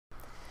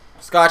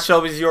Scott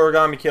Shelby's the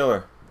origami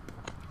killer.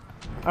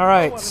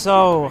 Alright,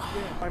 so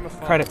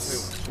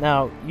credits.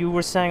 Now, you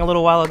were saying a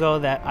little while ago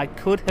that I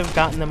could have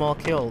gotten them all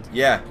killed.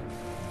 Yeah.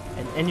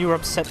 And you were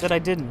upset that I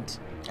didn't.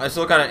 I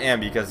still kind of am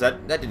because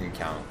that didn't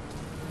count.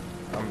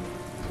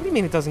 What do you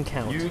mean it doesn't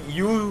count?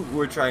 You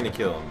were trying to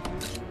kill him.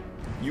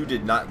 You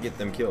did not get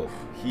them killed.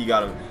 He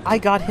got him. I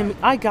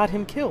got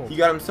him killed. He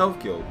got himself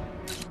killed.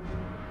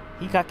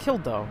 He got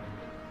killed though.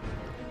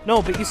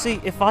 No, but you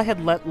see, if I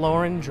had let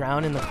Lauren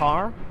drown in the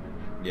car,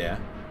 yeah,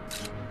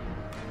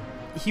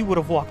 he would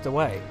have walked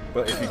away.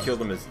 But if you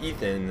killed him as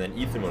Ethan, then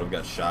Ethan would have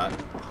got shot.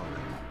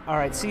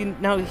 Alright, see,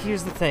 now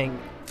here's the thing.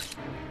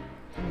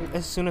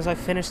 As soon as I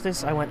finished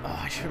this, I went, oh,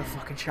 I should have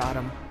fucking shot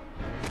him.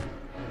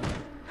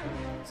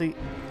 See,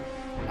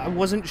 I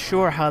wasn't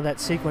sure how that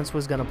sequence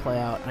was going to play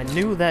out. I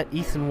knew that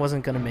Ethan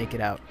wasn't going to make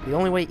it out. The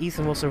only way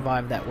Ethan will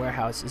survive that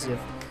warehouse is if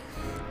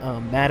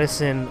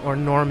Madison or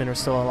Norman are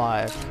still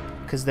alive,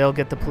 because they'll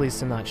get the police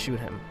to not shoot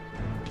him.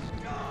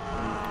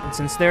 And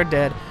since they're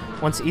dead,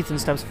 once Ethan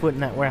steps foot in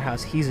that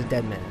warehouse, he's a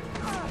dead man.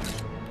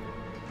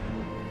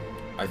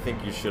 I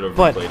think you should have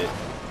replayed it.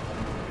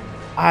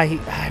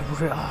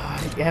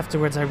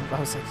 Afterwards, I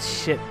was like,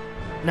 shit.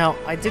 Now,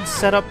 I did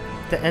set up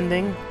the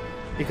ending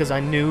because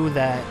I knew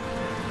that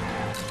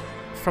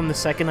from the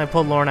second I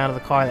pulled Lauren out of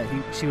the car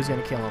that she was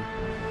going to kill him.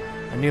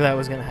 I knew that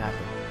was going to happen.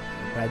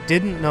 But I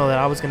didn't know that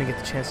I was going to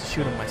get the chance to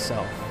shoot him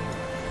myself.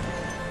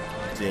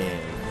 Dang.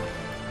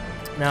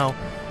 Now,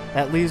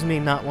 that leaves me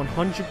not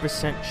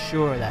 100%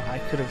 sure that I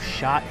could have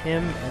shot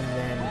him and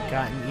then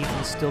gotten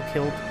Ethan still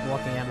killed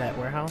walking out of that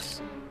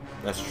warehouse.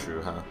 That's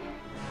true, huh?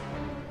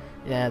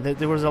 Yeah,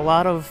 there was a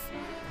lot of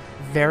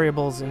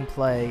variables in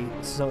play,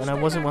 so, and I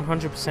wasn't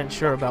 100%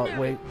 sure about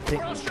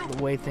the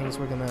way things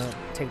were going to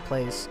take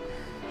place.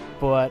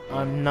 But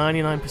I'm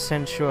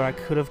 99% sure I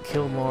could have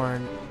killed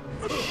Lauren,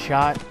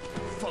 shot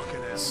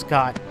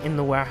Scott in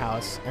the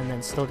warehouse, and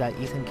then still got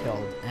Ethan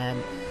killed.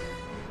 And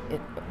it,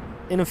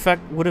 in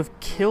effect, would have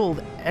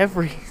killed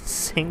every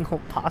single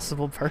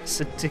possible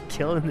person to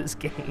kill in this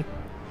game.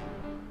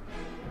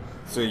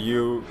 So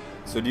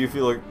do you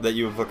feel like that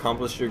you've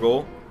accomplished your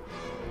goal?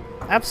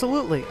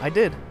 Absolutely, I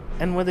did.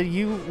 And whether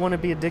you want to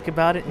be a dick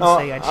about it and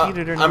say I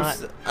cheated or not...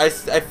 I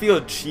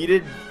feel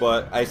cheated,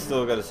 but I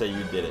still gotta say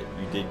you did it.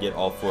 You did get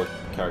all 4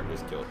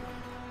 characters killed.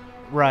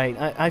 Right,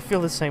 I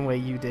feel the same way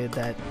you did,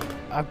 that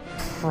I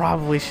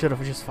probably should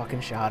have just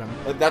fucking shot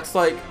him. That's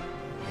like...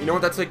 You know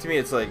what that's like to me?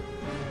 It's like...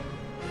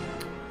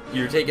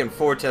 You're taking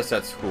 4 tests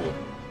at school.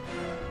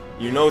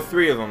 You know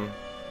 3 of them,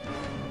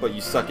 but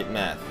you suck at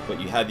math. But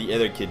you had the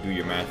other kid do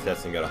your math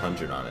test and got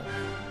 100 on it.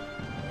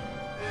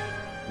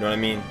 You know what I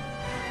mean?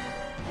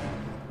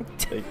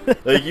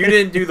 Like you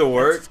didn't do the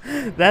work.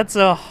 That's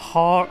a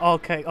hard.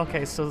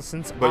 Okay. So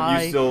since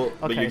but you're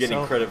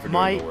getting credit for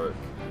doing the work.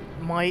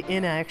 My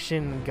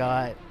inaction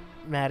got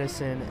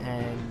Madison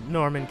and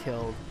Norman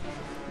killed.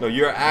 No,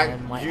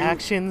 my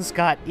actions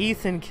got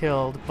Ethan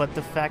killed. But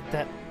the fact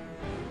that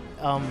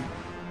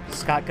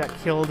Scott got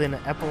killed in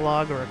an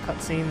epilogue or a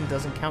cutscene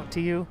doesn't count to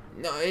you.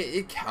 No,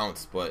 it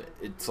counts, but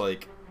it's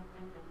like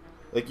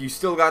you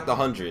still got the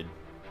 100,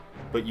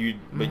 but you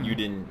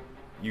didn't.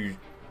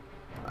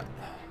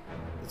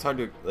 It's hard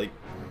to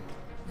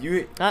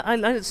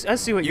I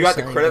see what you you're got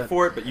saying, the credit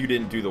for it, but you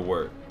didn't do the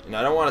work. And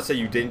I don't want to say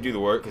you didn't do the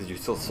work because you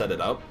still set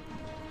it up.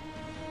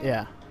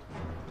 Yeah.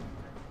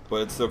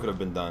 But it still could have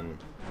been done.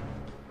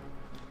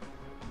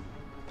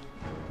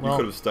 Well, you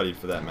could have studied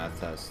for that math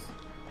test.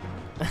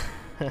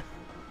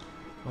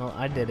 Well,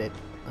 I did it.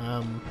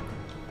 A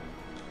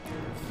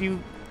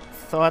few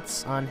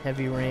thoughts on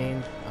Heavy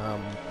Rain.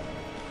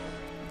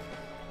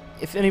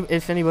 If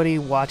anybody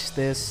watched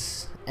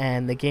this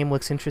and the game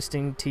looks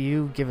interesting to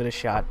you, give it a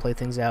shot. Play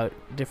things out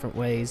different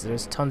ways.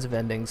 There's tons of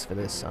endings for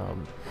this.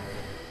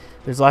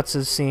 There's lots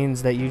of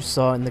scenes that you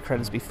saw in the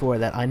credits before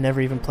that I never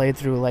even played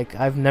through. Like,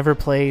 I've never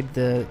played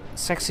the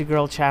Sexy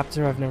Girl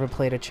chapter. I've never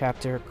played a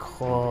chapter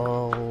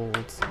called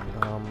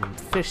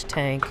Fish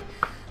Tank.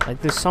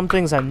 Like, there's some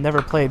things I've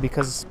never played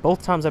because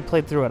both times I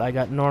played through it, I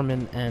got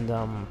Norman and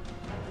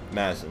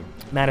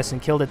Madison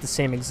killed at the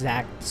same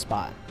exact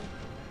spot.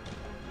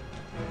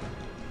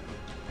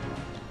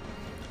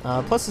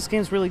 Plus, this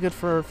game's really good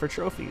for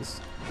trophies.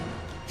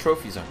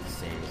 Trophies aren't the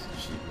same as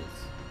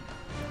achievements.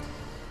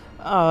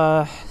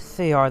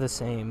 They are the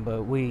same,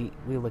 but we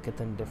look at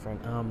them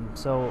different.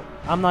 So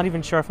I'm not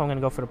even sure if I'm gonna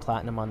go for the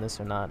platinum on this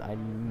or not. I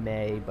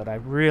may, but I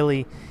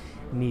really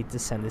need to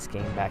send this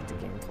game back to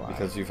GameFly.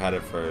 Because you've had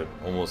it for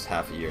almost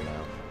half a year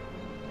now.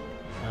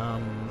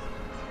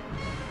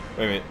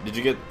 Wait a minute, did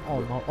you get...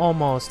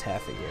 Almost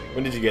half a year.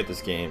 When did you get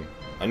this game?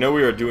 I know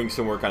we were doing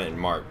some work on it in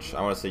March.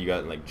 I want to say you got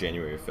it in like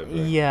January or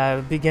February.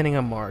 Yeah, beginning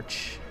of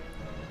March.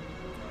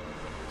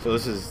 So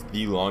this is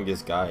the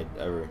longest guide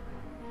ever,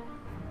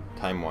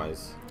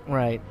 time-wise.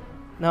 Right.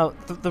 Now,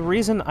 the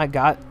reason I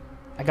got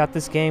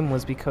this game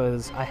was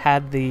because I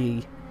had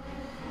the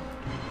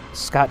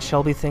Scott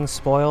Shelby thing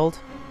spoiled.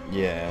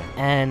 Yeah.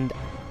 And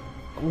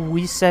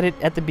we said it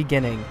at the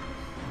beginning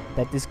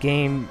that this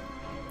game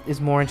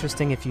is more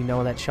interesting if you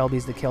know that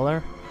Shelby's the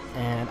killer.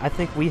 and I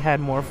think we had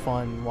more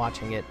fun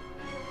watching it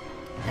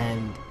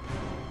and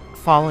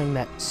following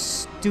that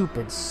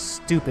stupid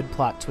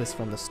plot twist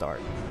from the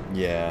start.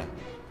 Yeah.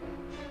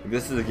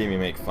 This is a game you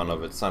make fun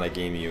of. It's not a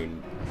game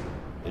you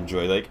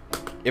enjoy. Like,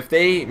 if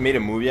they made a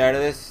movie out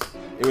of this,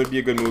 it would be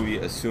a good movie,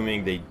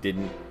 assuming they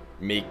didn't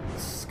make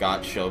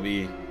Scott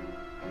Shelby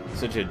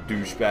such a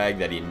douchebag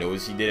that he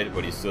knows he did it,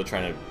 but he's still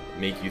trying to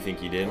make you think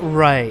he didn't.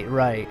 Right.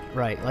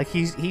 Like,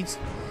 he's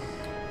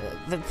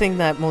the thing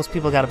that most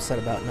people got upset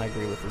about, and I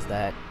agree with, is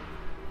that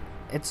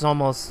it's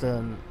almost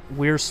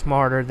we're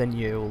smarter than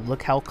you.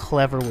 Look how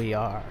clever we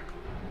are.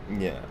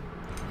 Yeah.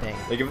 Thing.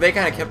 Like, if they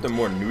kind of kept them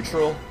more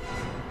neutral,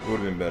 it would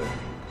have been better.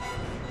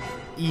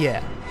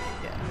 Yeah.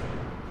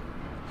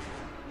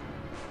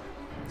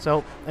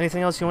 So,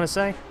 anything else you want to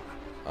say?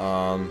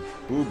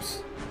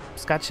 Boobs.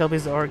 Scott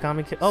Shelby's the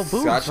origami killer. Oh,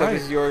 boobs. Scott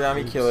Shelby's right. the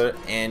origami Boobs. killer,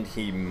 and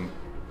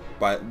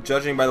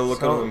judging by the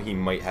look of him, he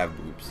might have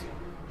boobs.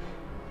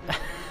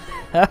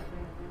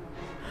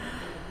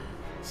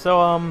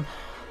 So,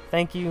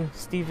 thank you,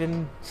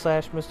 Steven /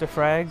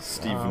 MrFraggs.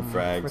 Steven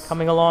Fraggs. For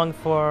coming along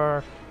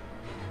for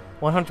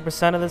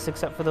 100% of this,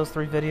 except for those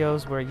 3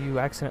 videos where you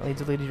accidentally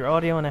deleted your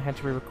audio and I had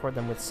to re-record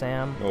them with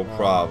Sam. No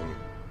problem.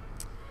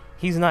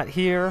 He's not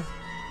here,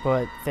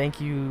 but thank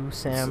you,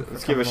 Sam.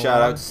 Let's give a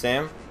shout out to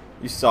Sam.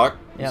 You suck.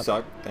 You Yep.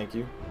 suck. Thank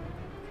you.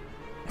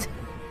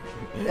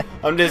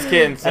 I'm just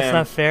kidding, Sam. That's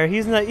not fair.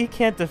 He's not. He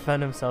can't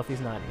defend himself.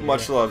 He's not here.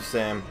 Much love,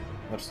 Sam.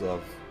 Much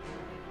love.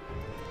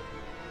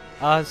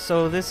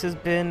 So this has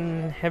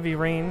been Heavy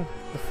Rain,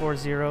 the 4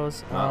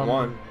 zeros. Not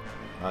 1,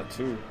 not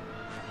 2,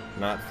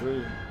 not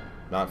 3,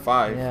 not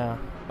 5, Yeah.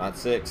 not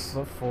 6,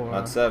 But 4.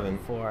 not 7,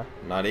 4.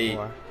 not 8,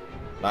 4.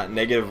 not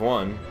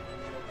 -1,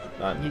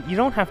 not... You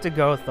don't have to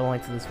go with the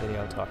length of this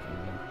video talking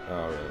about it.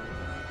 Oh, really?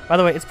 By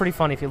the way, it's pretty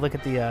funny if you look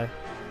at the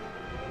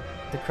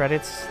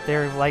credits.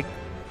 They're like,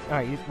 all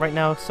right, right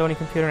now, Sony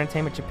Computer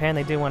Entertainment Japan.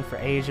 They do one for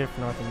Asia,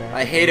 for North America.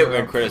 I hate it when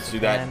Europe, credits do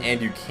that, Japan.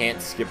 and you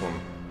can't skip them.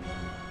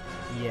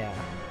 Yeah,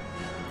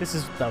 this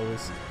is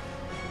those.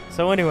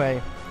 So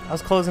anyway, I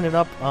was closing it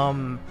up. I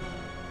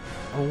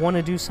want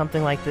to do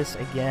something like this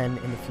again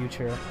in the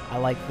future. I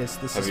like this.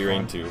 This Heavy is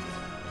Rain fun.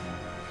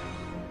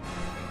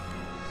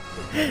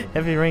 2.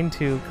 Heavy Rain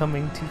 2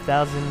 coming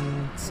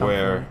 2000 something.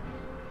 Where,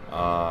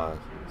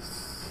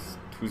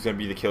 who's gonna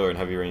be the killer in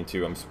Heavy Rain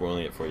 2? I'm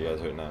spoiling it for you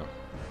guys right now.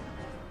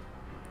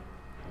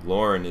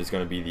 Lauren is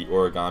gonna be the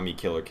origami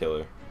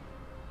killer.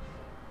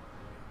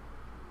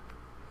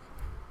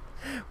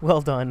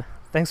 Well done.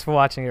 Thanks for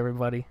watching,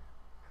 everybody.